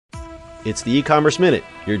It's the E-Commerce Minute,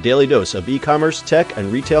 your daily dose of e-commerce, tech,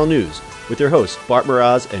 and retail news with your hosts, Bart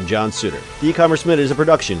Mraz and John Suter. The E-Commerce Minute is a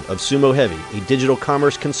production of Sumo Heavy, a digital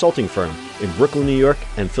commerce consulting firm in Brooklyn, New York,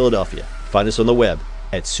 and Philadelphia. Find us on the web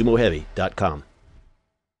at sumoheavy.com.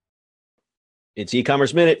 It's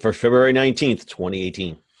E-Commerce Minute for February 19th,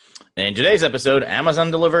 2018. In today's episode,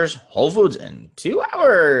 Amazon delivers Whole Foods in 2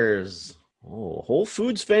 hours. Oh, Whole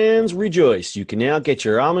Foods fans rejoice. You can now get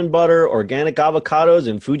your almond butter, organic avocados,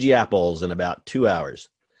 and Fuji apples in about 2 hours.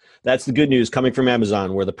 That's the good news coming from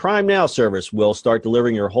Amazon, where the Prime Now service will start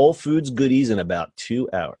delivering your Whole Foods goodies in about 2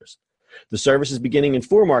 hours. The service is beginning in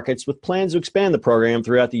 4 markets with plans to expand the program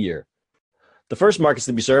throughout the year. The first markets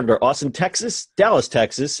to be served are Austin, Texas, Dallas,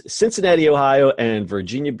 Texas, Cincinnati, Ohio, and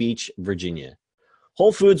Virginia Beach, Virginia.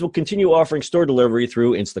 Whole Foods will continue offering store delivery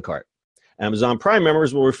through Instacart. Amazon Prime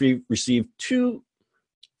members will receive free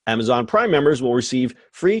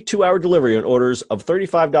 2-hour delivery on orders of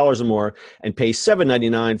 $35 or more and pay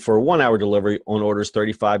 $7.99 for 1-hour delivery on orders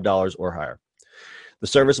 $35 or higher. The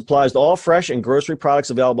service applies to all fresh and grocery products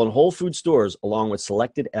available in Whole Foods stores, along with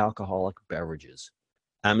selected alcoholic beverages.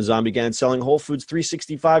 Amazon began selling Whole Foods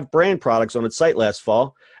 365 brand products on its site last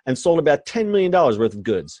fall and sold about $10 million worth of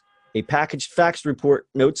goods. A packaged facts report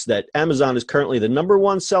notes that Amazon is currently the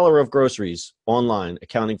 #1 seller of groceries online,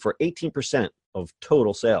 accounting for 18% of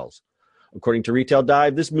total sales. According to Retail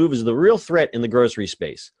Dive, this move is the real threat in the grocery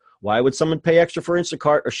space. Why would someone pay extra for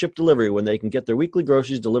Instacart or ship delivery when they can get their weekly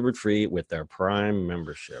groceries delivered free with their Prime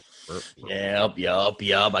membership? Yup.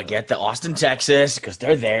 I get the Austin, Texas, because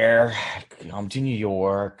they're there. Come to New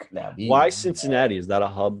York. Why Cincinnati? Is that a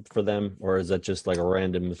hub for them, or is that just like a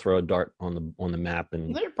random throw a dart on the map?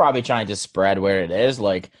 And they're probably trying to spread where it is.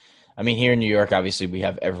 Like, I mean, here in New York, obviously, we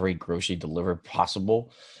have every grocery delivered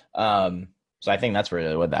possible. So I think that's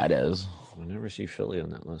really what that is. I never see Philly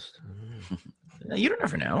on that list. You don't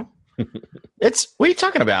ever know. What are you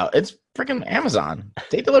talking about? It's freaking Amazon.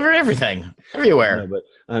 They deliver everything everywhere.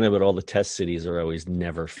 I know, but all the test cities are always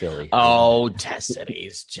never Philly. Oh, test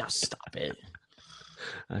cities. Just stop it.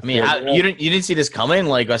 You didn't see this coming?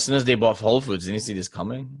 Like, as soon as they bought Whole Foods, didn't you see this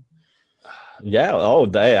coming? Yeah. Oh,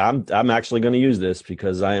 I'm actually going to use this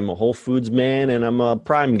because I am a Whole Foods man and I'm a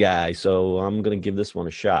Prime guy. So I'm going to give this one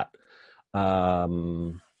a shot.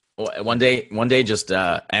 One day, just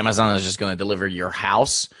Amazon is just going to deliver your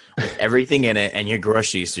house with everything in it and your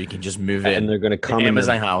groceries, so you can just move it. And they're going to come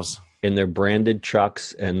Amazon house in their branded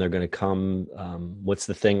trucks, and they're going to come. What's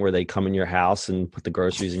the thing where they come in your house and put the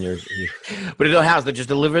groceries in your? But in the house, they just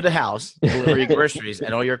deliver the house, deliver your groceries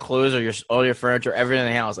and all your clothes or all your furniture, everything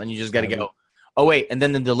in the house, and you just got to go. Oh wait, and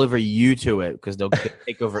then they deliver you to it because they'll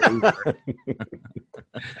take over Uber.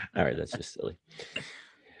 All right, that's just silly.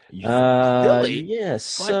 Yes,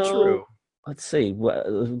 so true. Let's see.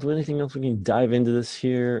 Do anything else we can dive into this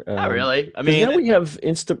here? Not really. I mean, now we have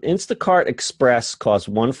Instacart Express costs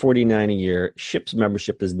 $149 a year. Ships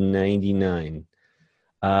membership is $99.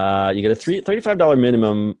 You get a $35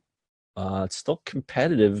 minimum. It's still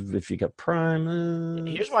competitive if you got Prime.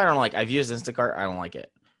 Here's why I don't like. I've used Instacart. I don't like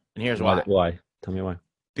it, and here's why. Why? Tell me why.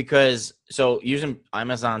 Because using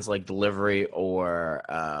Amazon's like delivery or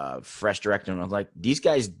Fresh Direct, and like these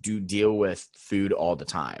guys do deal with food all the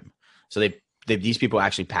time, so these people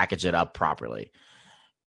actually package it up properly.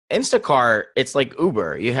 Instacart, it's like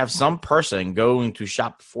Uber. You have some person going to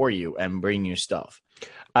shop for you and bring you stuff.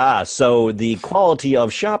 So the quality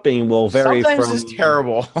of shopping will vary. Sometimes it's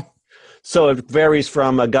terrible. So it varies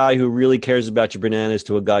from a guy who really cares about your bananas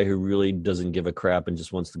to a guy who really doesn't give a crap and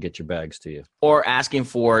just wants to get your bags to you. Or asking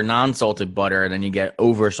for non-salted butter, and then you get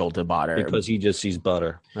over-salted butter. Because he just sees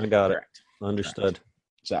butter. I got Correct. it. Understood. Correct.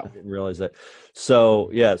 So I didn't realize that.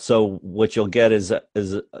 So, yeah. So what you'll get is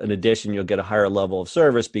in addition, you'll get a higher level of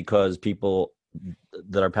service because people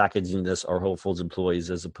that are packaging this are Whole Foods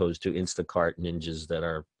employees as opposed to Instacart ninjas that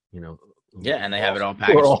are, yeah, and they have it all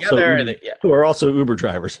packaged together. Who are also Uber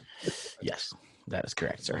drivers. Yes, that is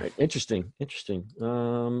correct, sir. Right. Interesting.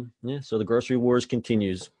 Yeah, so the grocery wars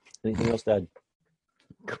continues. Anything else to add?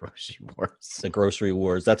 Grocery wars. The grocery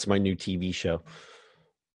wars. That's my new TV show.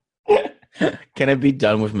 Can it be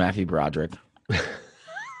done with Matthew Broderick?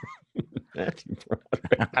 Matthew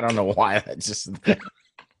Broderick. I don't know why. That's just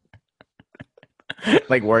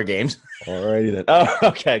like War Games. Alrighty then. Oh,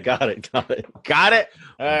 okay. Got it. All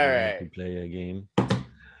right. Play a game.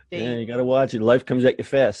 Yeah, you got to watch it. Life comes at you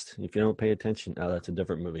fast if you don't pay attention. Oh, that's a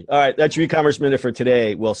different movie. All right. That's your e-commerce minute for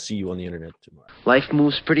today. We'll see you on the internet tomorrow. Life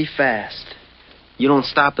moves pretty fast. You don't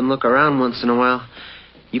stop and look around once in a while,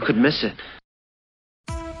 you could miss it.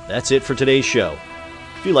 That's it for today's show.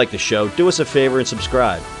 If you like the show, do us a favor and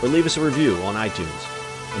subscribe or leave us a review on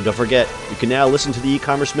iTunes. And don't forget, you can now listen to the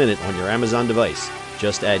e-commerce minute on your Amazon device.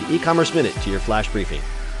 Just add e-commerce minute to your flash briefing.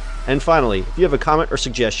 And finally, if you have a comment or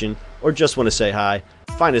suggestion or just want to say hi,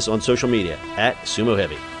 find us on social media at Sumo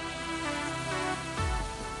Heavy.